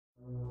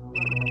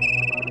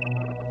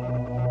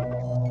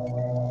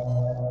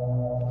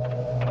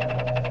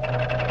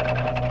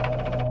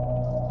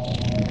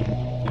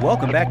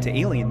Welcome back to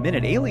Alien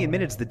Minute. Alien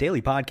Minute's the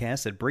daily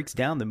podcast that breaks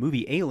down the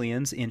movie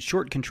Aliens in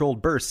short,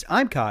 controlled bursts.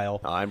 I'm Kyle.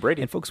 I'm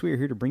Brady. And folks, we are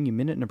here to bring you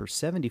minute number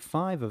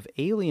 75 of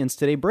Aliens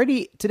today.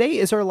 Brady, today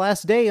is our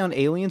last day on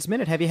Aliens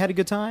Minute. Have you had a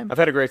good time? I've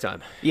had a great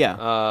time. Yeah.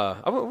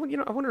 I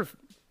wonder if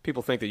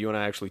people think that you and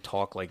I actually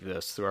talk like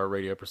this through our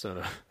radio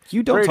persona.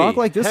 You don't Brady, talk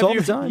like this all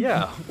the time.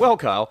 Yeah. Well,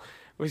 Kyle,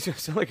 we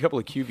sound like a couple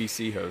of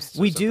QVC hosts.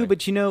 We do,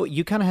 but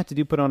you kind of have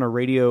to put on a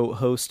radio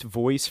host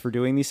voice for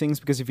doing these things,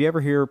 because if you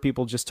ever hear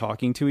people just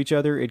talking to each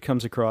other, it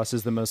comes across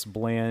as the most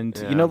bland.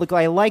 Yeah.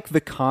 I like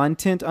the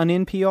content on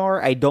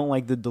NPR. I don't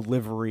like the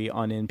delivery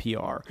on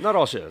NPR. Not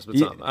all shows, but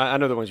some. I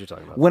know the ones you're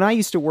talking about. When I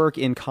used to work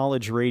in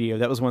college radio,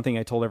 that was one thing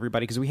I told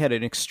everybody, because we had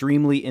an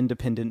extremely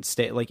independent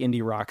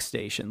indie rock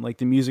station. Like,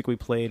 the music we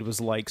played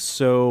was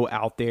so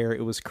out there,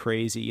 it was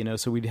crazy,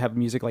 so we'd have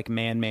music like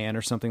Man Man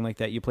or something like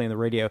that you play on the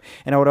radio.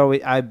 And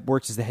I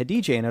worked as the head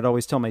DJ, and I'd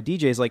always tell my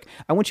DJs,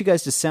 I want you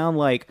guys to sound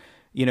like,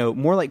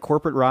 more like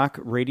corporate rock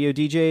radio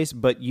DJs,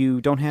 but you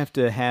don't have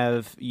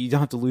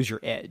to lose your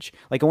edge.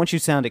 I want you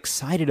to sound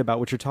excited about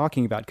what you're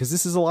talking about, because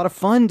this is a lot of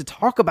fun to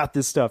talk about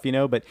this stuff,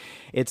 but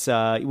it's,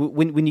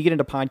 when you get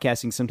into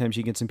podcasting, sometimes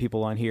you get some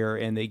people on here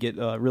and they get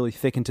really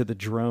thick into the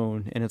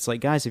drone, and it's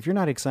like, guys, if you're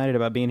not excited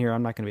about being here,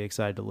 I'm not going to be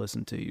excited to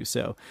listen to you.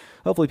 So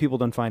hopefully people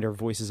don't find our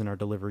voices and our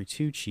delivery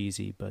too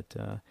cheesy, but,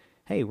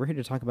 hey, we're here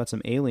to talk about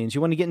some aliens.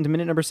 You want to get into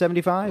minute number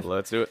 75?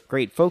 Let's do it.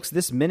 Great. Folks,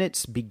 this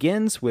minute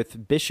begins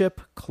with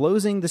Bishop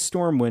closing the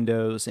storm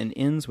windows and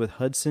ends with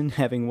Hudson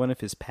having one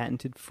of his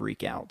patented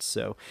freakouts.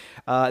 So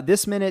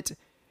this minute,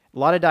 a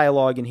lot of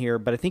dialogue in here,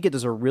 but I think it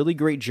does a really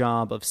great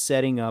job of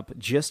setting up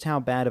just how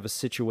bad of a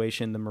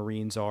situation the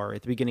Marines are.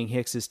 At the beginning,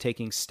 Hicks is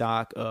taking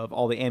stock of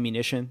all the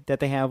ammunition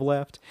that they have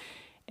left.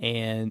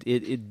 And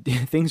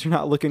things are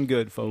not looking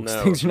good, folks.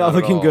 No, things are not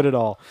looking all. good at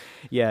all.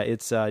 Yeah,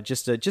 it's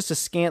just a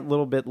scant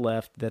little bit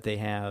left that they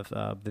have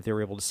that they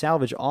were able to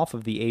salvage off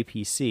of the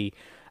APC.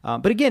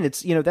 But again,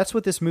 it's that's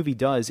what this movie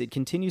does. It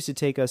continues to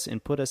take us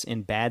and put us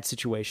in bad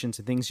situations,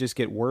 and things just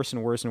get worse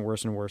and worse and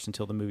worse and worse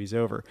until the movie's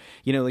over.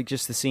 Like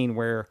just the scene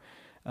where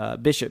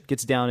Bishop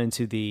gets down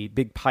into the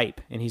big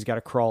pipe, and he's got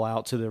to crawl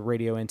out to the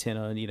radio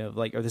antenna, and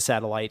or the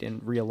satellite, and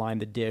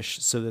realign the dish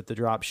so that the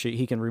dropship,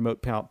 he can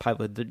remote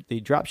pilot the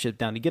dropship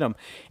down to get him.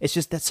 It's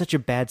just, that's such a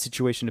bad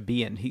situation to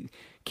be in.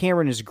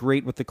 Cameron is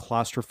great with the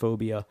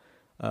claustrophobia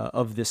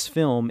of this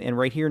film, and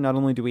right here, not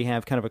only do we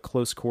have kind of a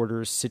close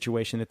quarters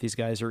situation that these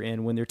guys are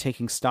in, when they're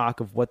taking stock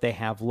of what they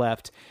have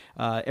left,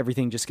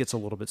 everything just gets a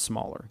little bit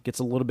smaller, gets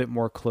a little bit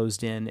more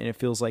closed in, and it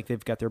feels like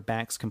they've got their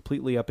backs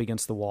completely up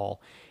against the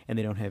wall, and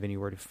they don't have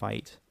anywhere to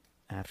fight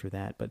after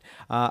that. But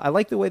I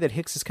like the way that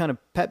Hicks is kind of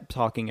pep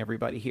talking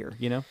everybody here,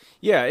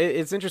 Yeah,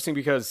 it's interesting,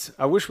 because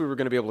I wish we were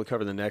going to be able to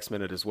cover the next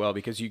minute as well,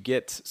 because you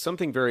get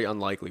something very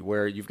unlikely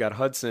where you've got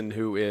Hudson,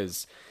 who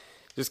is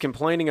just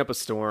complaining up a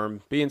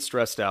storm, being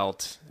stressed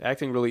out,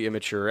 acting really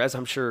immature, as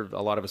I'm sure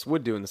a lot of us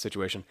would do in the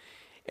situation.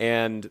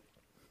 And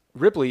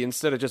Ripley,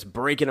 instead of just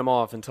breaking him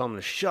off and telling him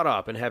to shut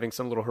up and having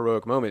some little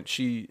heroic moment,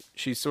 she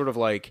sort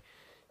of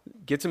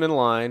gets him in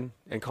line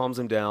and calms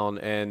him down,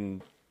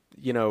 and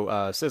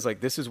says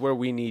this is where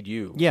we need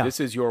you. Yeah. This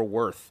is your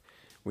worth.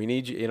 We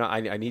need you.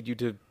 I need you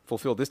to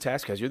fulfill this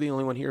task because you're the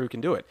only one here who can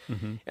do it.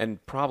 Mm-hmm.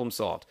 And problem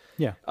solved.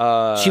 Yeah.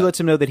 She lets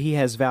him know that he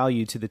has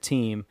value to the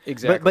team.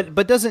 Exactly.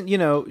 But doesn't,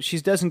 she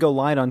doesn't go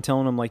light on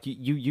telling him,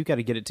 you got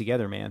to get it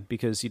together, man.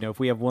 Because, if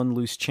we have one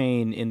loose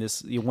chain in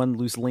this, one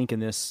loose link in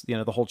this,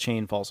 the whole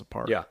chain falls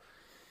apart. Yeah.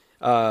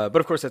 But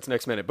of course, that's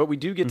next minute. But we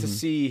do get to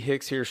see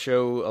Hicks here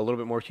show a little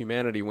bit more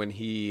humanity when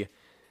he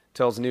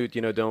tells Newt,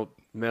 don't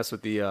mess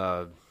with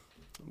the...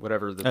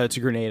 whatever. It's a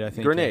grenade, I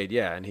think. Grenade,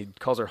 yeah. And he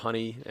calls her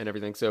honey and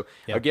everything. So,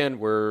 Again,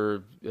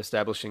 we're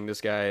establishing this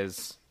guy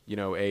as,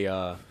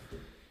 a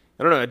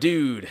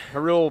dude, a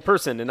real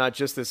person, and not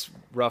just this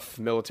rough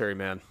military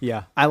man.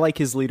 Yeah. I like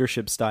his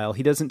leadership style.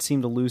 He doesn't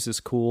seem to lose his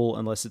cool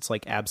unless it's,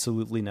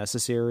 absolutely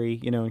necessary,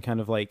 and kind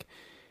of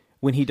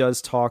when he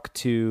does talk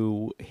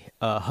to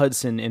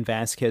Hudson and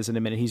Vasquez in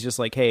a minute, he's just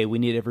like, hey, we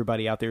need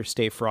everybody out there,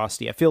 stay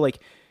frosty. I feel like,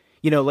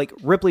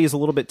 Ripley is a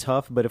little bit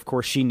tough, but of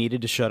course she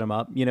needed to shut him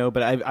up,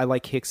 but I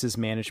like Hicks's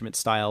management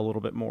style a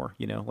little bit more,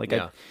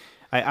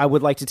 I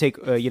would like to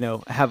take,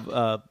 have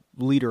a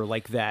leader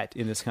like that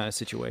in this kind of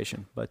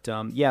situation. But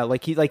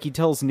he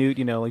tells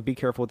Newt, be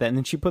careful with that. And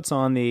then she puts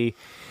on the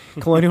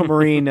Colonial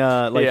Marine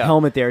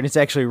helmet there, and it's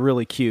actually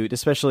really cute,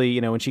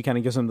 especially, when she kind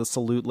of gives him the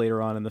salute later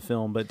on in the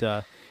film.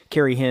 But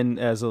Carrie Hinn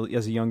as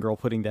a young girl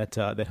putting that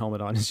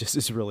helmet on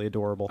is really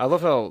adorable. I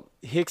love how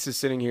Hicks is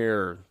sitting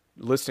here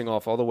listing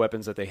off all the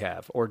weapons that they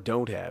have or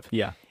don't have.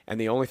 Yeah. And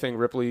the only thing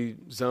Ripley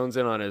zones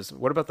in on is,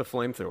 what about the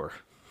flamethrower?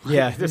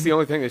 Yeah. That's the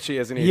only thing that she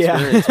has any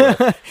experience with.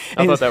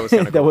 I thought that was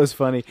kind of cool. That was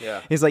funny.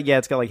 Yeah. He's like,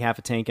 it's got half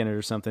a tank in it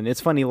or something. It's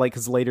funny,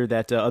 because later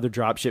that other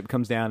dropship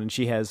comes down and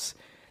she has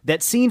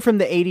That scene from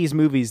the 80s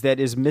movies that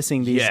is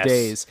missing these Yes.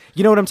 days.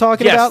 You know what I'm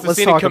talking Yes, about? the Let's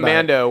scene talk in about it.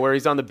 Commando where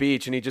he's on the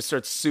beach and he just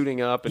starts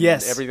suiting up and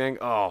Yes. everything.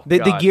 Oh, The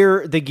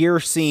God. gear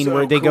scene So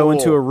where they go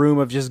into cool. a room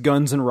of just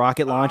guns and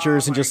rocket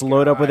launchers and my just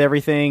load up with God.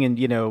 everything, and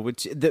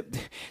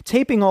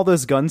taping all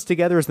those guns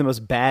together is the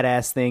most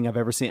badass thing I've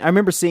ever seen. I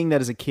remember seeing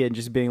that as a kid,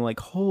 just being like,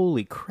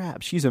 "Holy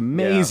crap, she's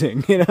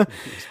amazing!" You know,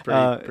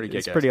 pretty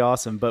it's kick-ass. pretty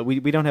awesome. But we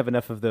don't have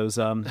enough of those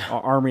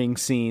arming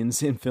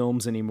scenes in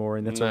films anymore,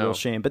 and that's a No. real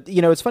shame. But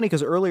it's funny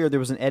because earlier there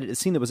was a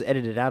scene that was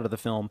edited out of the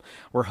film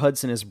where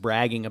Hudson is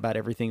bragging about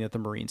everything that the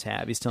Marines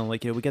have. He's telling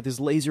like, we got this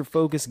laser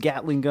focused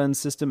Gatling gun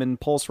system and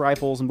pulse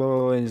rifles and blah, blah,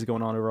 blah, and he's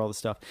going on over all this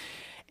stuff.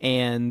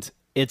 And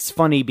it's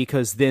funny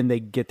because then they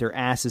get their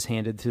asses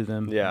handed to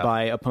them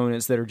by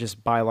opponents that are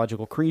just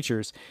biological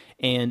creatures.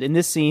 And in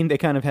this scene, they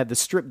kind of had the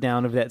strip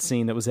down of that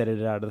scene that was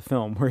edited out of the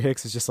film, where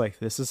Hicks is just like,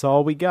 this is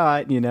all we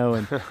got, and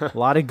a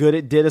lot of good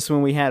it did us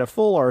when we had a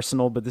full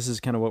arsenal, but this is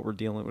kind of what we're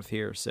dealing with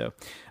here. So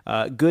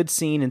good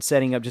scene and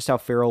setting up just how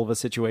feral of a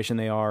situation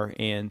they are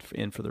and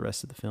for the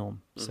rest of the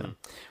film. So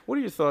What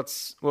are your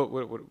thoughts? What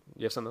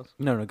you have something else?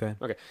 No, go ahead.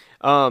 Okay.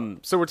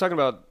 So we're talking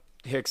about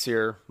Hicks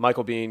here.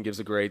 Michael Biehn gives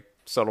a great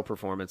subtle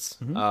performance.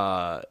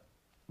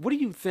 What do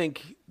you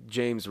think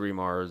James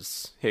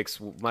Remar's Hicks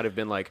might have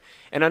been like?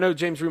 And I know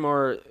James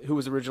Remar, who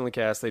was originally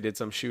cast, they did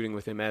some shooting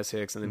with him as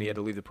Hicks, and then he had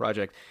to leave the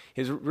project.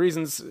 His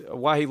reasons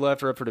why he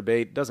left are up for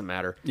debate. Doesn't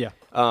matter. Yeah.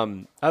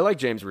 I like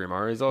James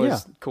Remar. He's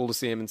always cool to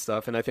see him and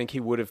stuff, and I think he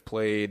would have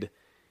played,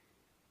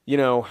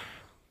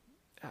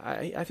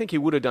 I think he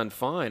would have done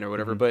fine or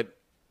whatever, but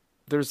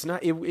there's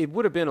not, it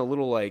would have been a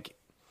little like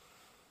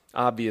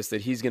obvious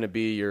that he's going to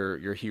be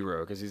your hero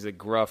because he's a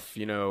gruff,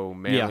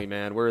 manly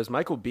man. Whereas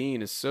Michael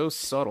Biehn is so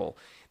subtle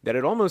that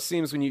it almost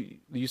seems when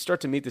you start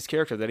to meet this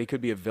character that he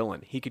could be a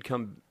villain. He could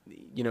come,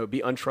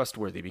 be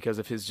untrustworthy because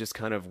of his just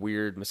kind of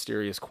weird,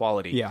 mysterious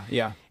quality.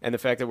 Yeah. And the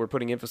fact that we're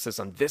putting emphasis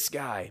on this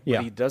guy,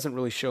 but he doesn't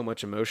really show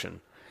much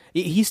emotion.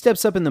 He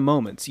steps up in the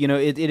moments.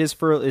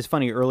 It's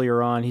funny.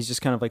 Earlier on, he's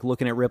just kind of like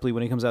looking at Ripley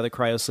when he comes out of the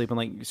cryo sleep and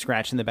like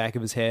scratching the back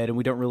of his head, and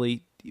we don't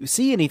really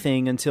see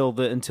anything until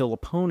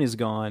Lapone is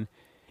gone.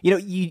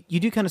 You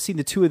do kind of see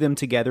the two of them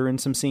together in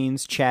some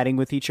scenes, chatting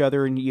with each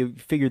other, and you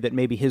figure that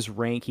maybe his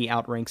rank, he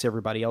outranks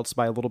everybody else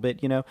by a little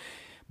bit,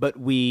 But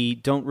we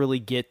don't really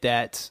get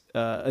that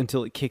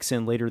until it kicks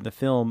in later in the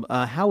film.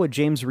 How would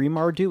James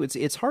Remar do?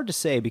 It's hard to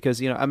say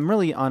because, I'm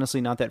really honestly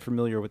not that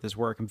familiar with his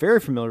work. I'm very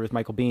familiar with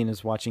Michael Biehn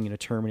as watching,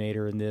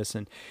 Terminator and this,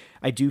 and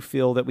I do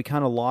feel that we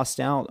kind of lost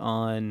out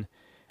on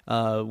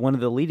one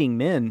of the leading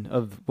men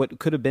of what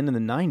could have been in the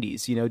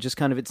 90s, just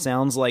kind of, it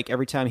sounds like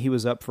every time he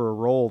was up for a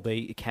role,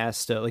 they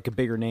cast like a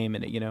bigger name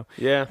in it,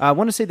 Yeah. I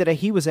want to say that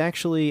he was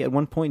actually, at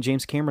one point,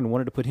 James Cameron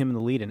wanted to put him in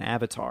the lead in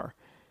Avatar,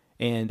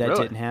 and that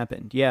Really? didn't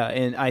happen. Yeah,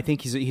 and I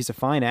think he's a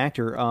fine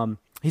actor.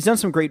 He's done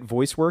some great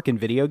voice work in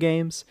video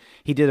games.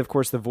 He did, of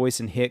course, the voice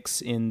in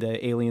Hicks in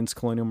the Aliens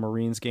Colonial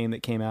Marines game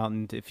that came out.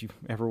 And if you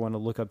ever want to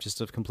look up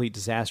just a complete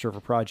disaster of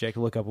a project,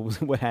 look up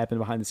what happened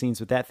behind the scenes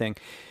with that thing.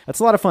 That's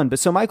a lot of fun. But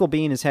so Michael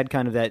Biehn has had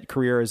kind of that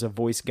career as a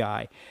voice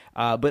guy.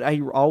 But I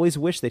always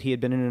wish that he had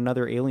been in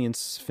another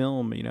Aliens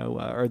film,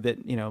 or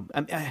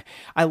that,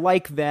 I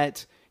like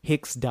that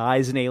Hicks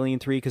dies in Alien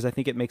 3 because I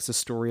think it makes the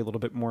story a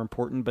little bit more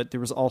important. But there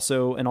was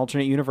also an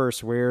alternate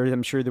universe where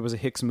I'm sure there was a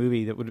Hicks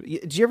movie that would...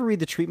 Did you ever read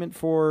the treatment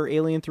for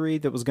Alien 3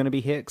 that was going to be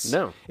Hicks?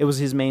 No. It was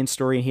his main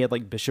story, and he had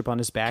like Bishop on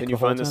his back. Can the you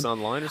whole find time. this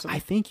online or something? I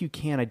think you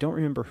can. I don't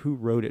remember who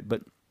wrote it,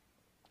 but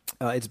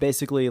it's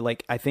basically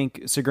like, I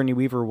think Sigourney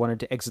Weaver wanted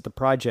to exit the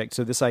project,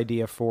 so this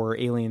idea for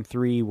Alien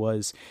 3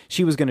 was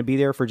she was going to be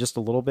there for just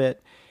a little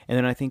bit, and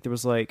then I think there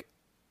was like...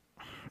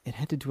 It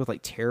had to do with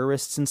like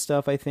terrorists and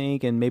stuff, I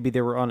think, and maybe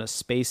they were on a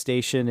space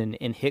station,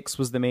 and Hicks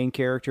was the main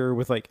character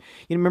with like,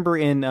 remember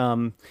in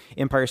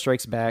Empire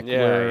Strikes Back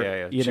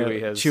where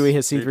Chewie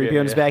has C-3PO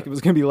on his back. It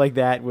was going to be like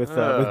that with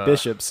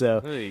Bishop.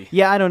 So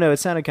yeah, I don't know. It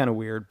sounded kind of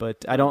weird,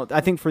 but I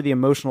think for the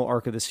emotional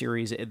arc of the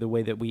series, the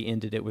way that we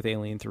ended it with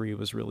Alien 3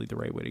 was really the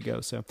right way to go.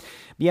 So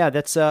yeah,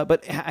 that's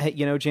but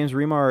James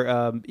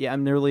Remar,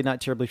 I'm really not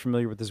terribly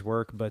familiar with his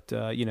work, but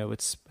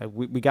it's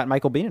we got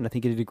Michael Biehn, and I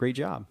think he did a great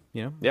job.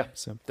 Yeah,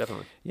 so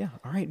definitely. Yeah.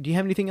 All right. Do you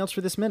have anything else for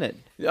this minute?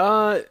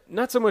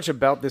 Not so much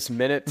about this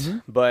minute,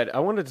 but I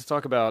wanted to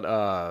talk about.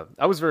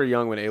 I was very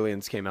young when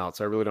Aliens came out,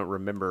 so I really don't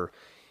remember.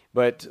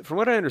 But from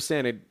what I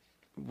understand, it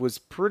was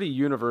pretty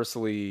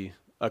universally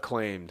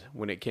acclaimed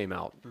when it came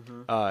out.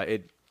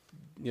 It,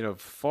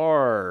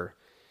 far.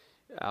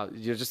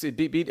 It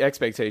beat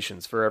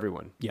expectations for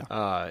everyone.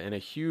 Yeah. In a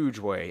huge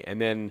way,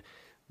 and then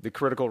the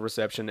critical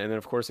reception, and then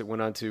of course it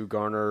went on to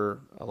garner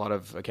a lot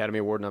of Academy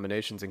Award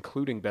nominations,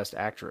 including Best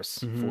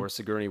Actress for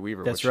Sigourney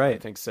Weaver, That's which right. I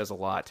think says a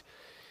lot.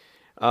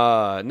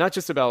 Not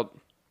just about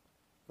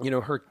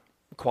her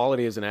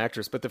quality as an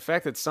actress, but the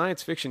fact that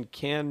science fiction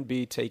can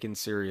be taken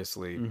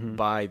seriously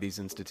by these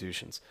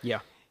institutions. Yeah.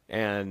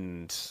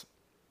 And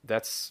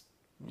that's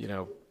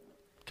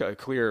a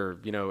clear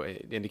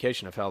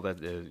indication of how that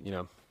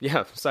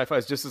sci-fi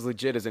is just as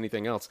legit as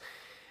anything else.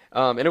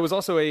 And it was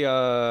also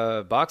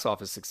a box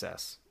office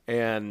success.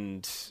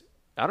 And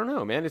I don't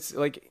know, man. It's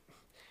like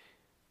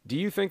Do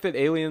you think that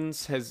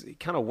Aliens has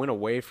kind of went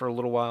away for a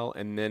little while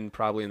and then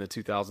probably in the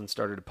 2000s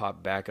started to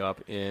pop back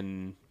up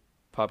in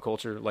pop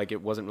culture? Like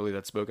it wasn't really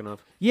that spoken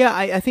of? Yeah,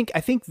 I think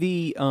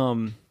the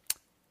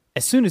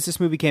as soon as this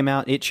movie came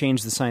out, it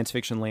changed the science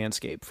fiction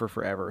landscape for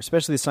forever,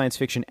 especially the science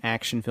fiction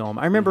action film.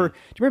 I remember, do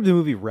you remember the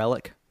movie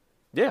Relic?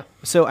 Yeah.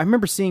 So I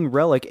remember seeing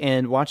Relic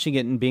and watching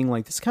it and being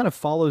like, this kind of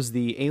follows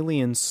the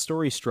Aliens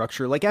story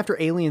structure. Like after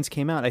Aliens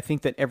came out, I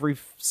think that every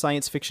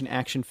science fiction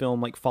action film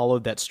like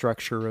followed that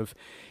structure of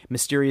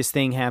mysterious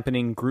thing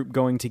happening, group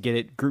going to get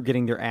it, group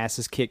getting their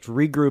asses kicked,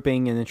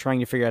 regrouping, and then trying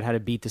to figure out how to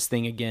beat this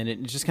thing again.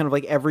 It's just kind of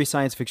like every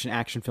science fiction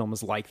action film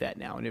is like that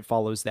now, and it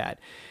follows that.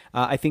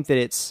 I think that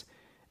its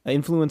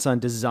influence on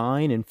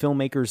design and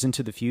filmmakers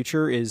into the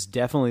future is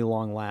definitely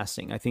long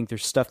lasting. I think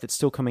there's stuff that's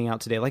still coming out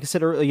today. Like I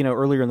said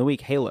earlier in the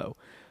week, Halo,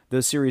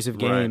 those series of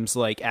games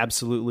like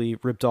absolutely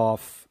ripped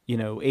off,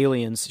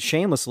 Aliens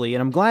shamelessly,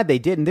 and I'm glad they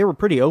did. And they were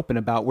pretty open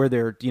about where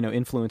their,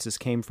 influences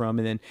came from.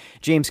 And then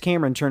James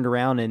Cameron turned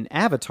around in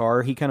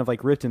Avatar, he kind of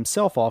like ripped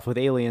himself off with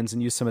Aliens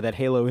and used some of that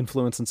Halo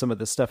influence and some of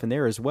the stuff in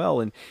there as well.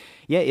 And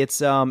yeah, it's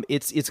going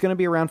to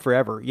be around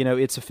forever.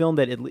 It's a film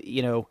that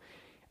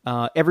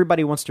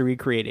everybody wants to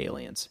recreate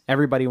Aliens.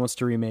 Everybody wants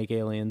to remake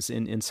Aliens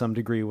in some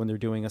degree when they're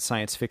doing a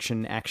science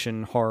fiction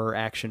action horror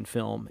action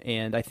film.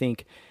 And I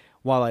think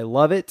while I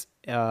love it,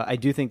 I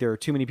do think there are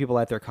too many people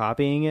out there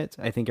copying it.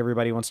 I think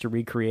everybody wants to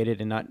recreate it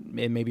and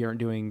maybe aren't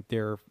doing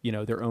their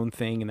own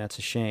thing, and that's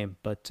a shame.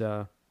 But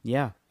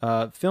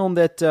film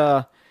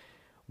that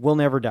will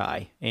never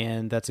die,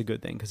 and that's a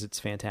good thing because it's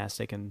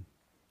fantastic. And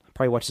I'll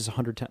probably watch this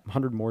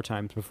 100 more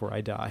times before I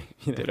die.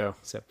 Ditto.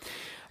 So,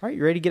 all right,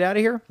 you ready to get out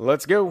of here?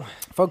 Let's go.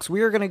 Folks,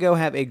 we are going to go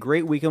have a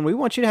great weekend. We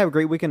want you to have a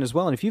great weekend as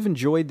well. And if you've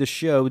enjoyed the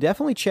show,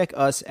 definitely check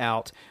us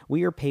out.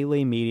 We are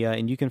Pele Media,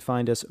 and you can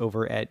find us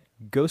over at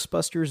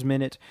Ghostbusters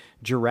Minute,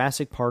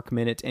 Jurassic Park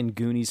Minute, and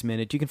Goonies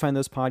Minute. You can find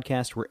those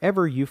podcasts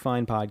wherever you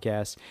find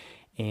podcasts.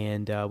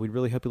 And we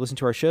really hope you listen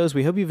to our shows.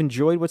 We hope you've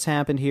enjoyed what's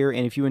happened here.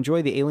 And if you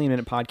enjoy the Alien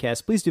Minute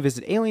podcast, please do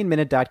visit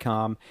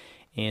alienminute.com.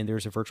 And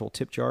there's a virtual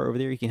tip jar over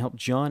there. You can help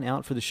John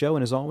out for the show.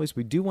 And as always,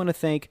 we do want to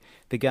thank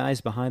the guys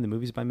behind the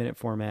Movies by Minute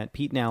format,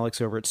 Pete and Alex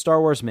over at Star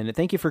Wars Minute.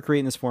 Thank you for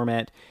creating this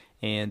format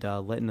and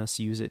letting us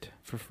use it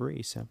for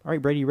free. So, all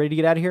right, Brady, you ready to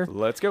get out of here?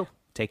 Let's go.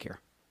 Take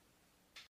care.